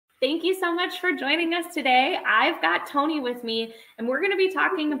Thank you so much for joining us today. I've got Tony with me, and we're going to be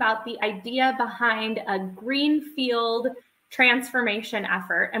talking about the idea behind a Greenfield transformation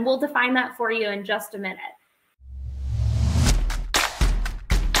effort, and we'll define that for you in just a minute.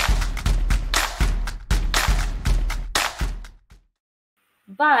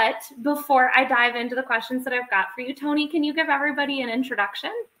 But before I dive into the questions that I've got for you, Tony, can you give everybody an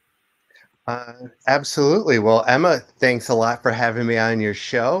introduction? Absolutely. Well, Emma, thanks a lot for having me on your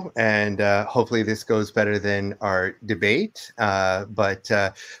show, and hopefully this goes better than our debate. But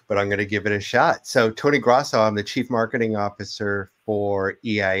I'm going to give it a shot. So, Tony Grosso, I'm the Chief Marketing Officer for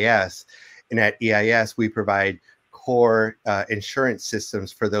EIS, and at EIS we provide core insurance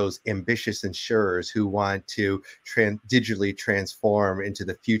systems for those ambitious insurers who want to digitally transform into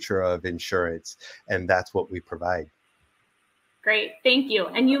the future of insurance, and that's what we provide. Great, thank you.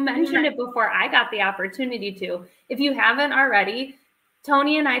 And you mentioned it before I got the opportunity to. If you haven't already,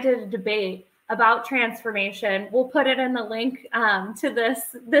 Tony and I did a debate about transformation. We'll put it in the link to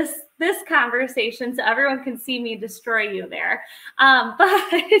this conversation so everyone can see me destroy you there.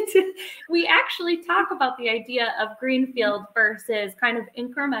 But we actually talk about the idea of Greenfield versus kind of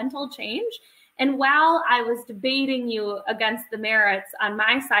incremental change. And while I was debating you against the merits on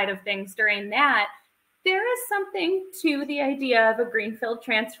my side of things during that, there is something to the idea of a Greenfield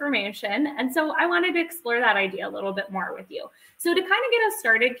transformation. And so I wanted to explore that idea a little bit more with you. So to kind of get us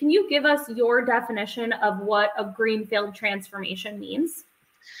started, can you give us your definition of what a Greenfield transformation means?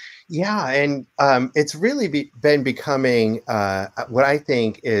 Yeah, and it's really been becoming what I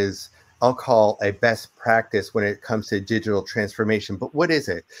think is, I'll call a best practice when it comes to digital transformation. But what is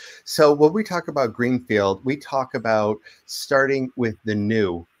it? So when we talk about Greenfield, we talk about starting with the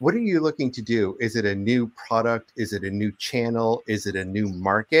new. What are you looking to do? Is it a new product? Is it a new channel? Is it a new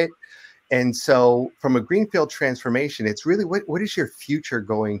market? And so from a Greenfield transformation, it's really what is your future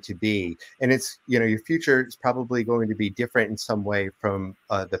going to be? And it's, your future is probably going to be different in some way from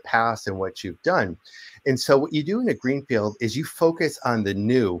the past and what you've done. And so what you do in a Greenfield is you focus on the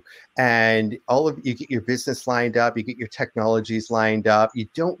new, and you get your business lined up, you get your technologies lined up. You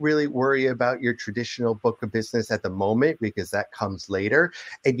don't really worry about your traditional book of business at the moment because that comes later,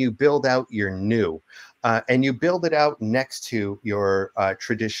 and you build out your new. And you build it out next to your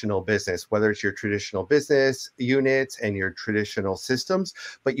traditional business, whether it's your traditional business units and your traditional systems,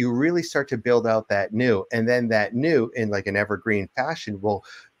 but you really start to build out that new. And then that new, in like an evergreen fashion, will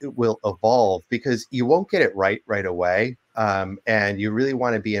evolve, because you won't get it right away. And you really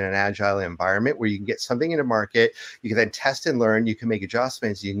want to be in an agile environment where you can get something into market, you can then test and learn, you can make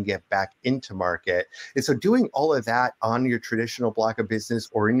adjustments, you can get back into market. And so doing all of that on your traditional block of business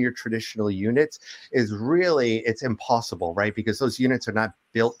or in your traditional units is really, it's impossible, right? Because those units are not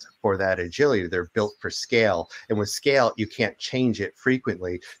built for that agility. They're built for scale. And with scale, you can't change it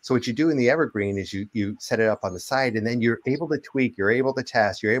frequently. So what you do in the evergreen is you set it up on the side, and then you're able to tweak, you're able to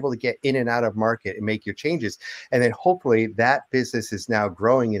test, you're able to get in and out of market and make your changes. And then hopefully that business is now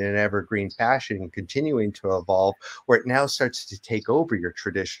growing in an evergreen fashion and continuing to evolve, where it now starts to take over your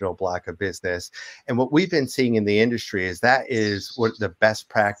traditional block of business. And what we've been seeing in the industry is that is what the best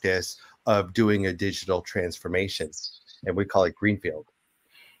practice of doing a digital transformation. And we call it Greenfield.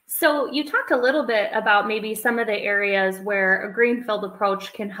 So you talked a little bit about maybe some of the areas where a Greenfield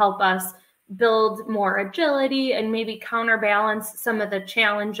approach can help us build more agility and maybe counterbalance some of the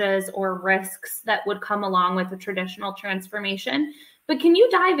challenges or risks that would come along with a traditional transformation. But can you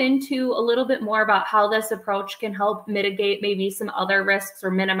dive into a little bit more about how this approach can help mitigate maybe some other risks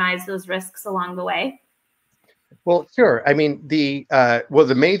or minimize those risks along the way? Well, sure. I mean, the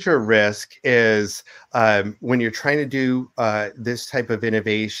major risk is when you're trying to do this type of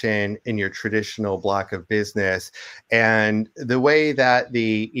innovation in your traditional block of business, and the way that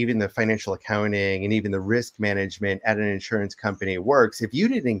even the financial accounting and even the risk management at an insurance company works, if you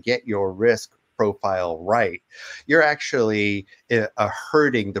didn't get your risk profile right, you're actually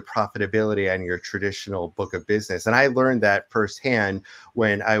hurting the profitability on your traditional book of business. And I learned that firsthand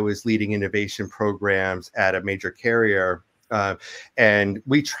when I was leading innovation programs at a major carrier. And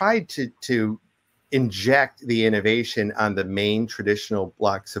we tried to inject the innovation on the main traditional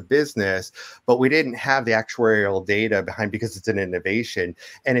blocks of business, but we didn't have the actuarial data behind, because it's an innovation.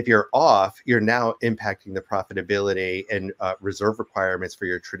 And if you're off, you're now impacting the profitability and reserve requirements for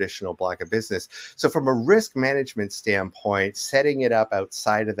your traditional block of business. So from a risk management standpoint, setting it up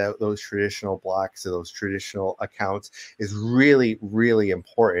outside of those traditional blocks or those traditional accounts is really, really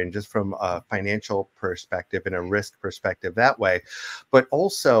important, just from a financial perspective and a risk perspective that way. But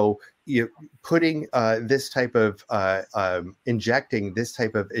also, putting this type of injecting this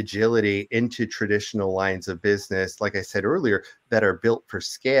type of agility into traditional lines of business, like I said earlier, that are built for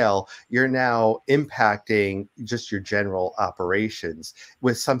scale, you're now impacting just your general operations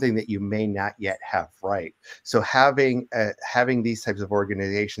with something that you may not yet have right. So having these types of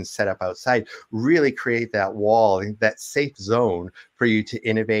organizations set up outside really create that wall, that safe zone for you to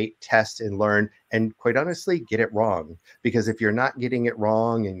innovate, test, and learn, and quite honestly, get it wrong. Because if you're not getting it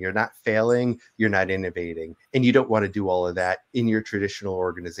wrong and you're not failing, you're not innovating. And you don't want to do all of that in your traditional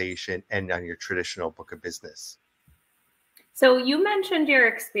organization and on your traditional book of business. So you mentioned your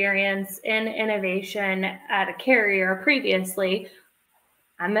experience in innovation at a carrier previously.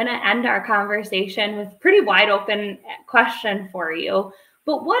 I'm going to end our conversation with a pretty wide open question for you.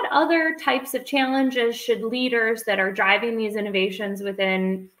 But what other types of challenges should leaders that are driving these innovations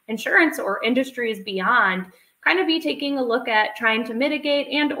within insurance or industries beyond kind of be taking a look at trying to mitigate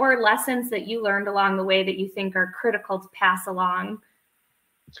and or lessons that you learned along the way that you think are critical to pass along?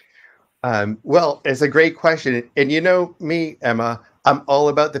 Well, it's a great question. And you know me, Emma, I'm all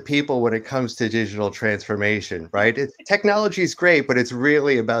about the people when it comes to digital transformation, right? Technology is great, but it's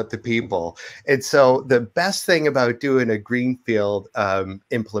really about the people. And so the best thing about doing a Greenfield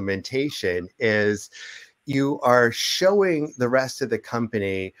implementation is you are showing the rest of the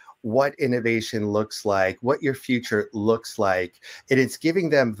company what innovation looks like, what your future looks like, and it's giving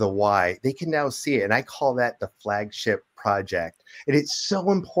them the why. They can now see it, and I call that the flagship project. And it's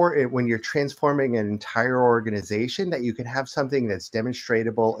so important when you're transforming an entire organization that you can have something that's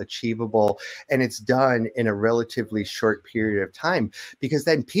demonstratable, achievable, and it's done in a relatively short period of time, because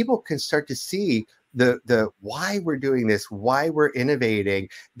then people can start to see the why we're doing this, why we're innovating,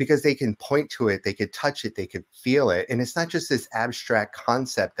 because they can point to it, they could touch it, they could feel it. And it's not just this abstract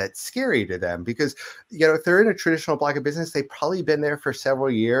concept that's scary to them, because, you know, if they're in a traditional block of business, they've probably been there for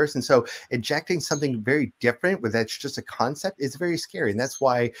several years. And so injecting something very different with that's just a concept is very scary. And that's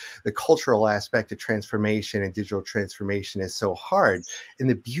why the cultural aspect of transformation and digital transformation is so hard. And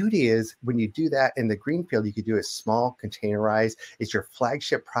the beauty is when you do that in the Greenfield, you could do it small, containerized. It's your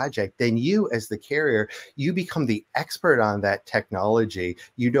flagship project. Then you, as the carrier, you become the expert on that technology.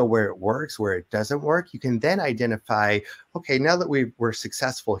 You know where it works, where it doesn't work. You can then identify, okay, now that we're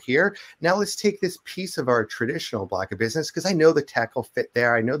successful here, now let's take this piece of our traditional block of business, because I know the tech will fit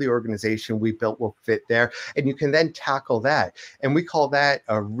there. I know the organization we built will fit there. And you can then tackle that. And we call that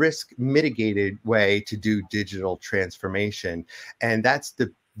a risk mitigated way to do digital transformation. And that's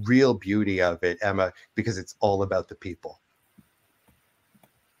the real beauty of it, Emma, because it's all about the people.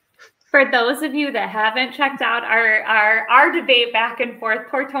 For those of you that haven't checked out our debate back and forth,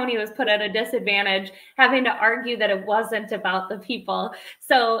 poor Tony was put at a disadvantage having to argue that it wasn't about the people.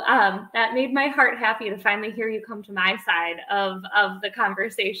 So that made my heart happy to finally hear you come to my side of the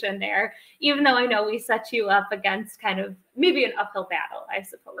conversation there, even though I know we set you up against kind of maybe an uphill battle, I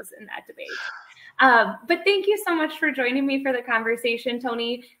suppose, in that debate. But thank you so much for joining me for the conversation,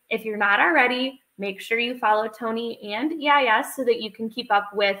 Tony. If you're not already, make sure you follow Tony and EIS so that you can keep up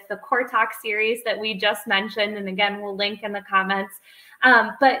with the Core Talk series that we just mentioned. And again, we'll link in the comments.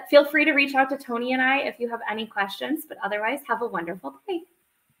 But feel free to reach out to Tony and I if you have any questions. But otherwise, have a wonderful day. Thank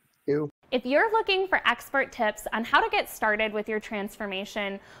you. If you're looking for expert tips on how to get started with your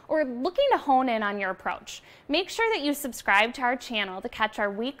transformation or looking to hone in on your approach, make sure that you subscribe to our channel to catch our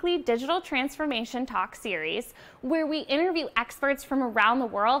weekly Digital Transformation Talk series, where we interview experts from around the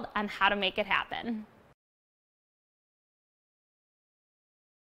world on how to make it happen.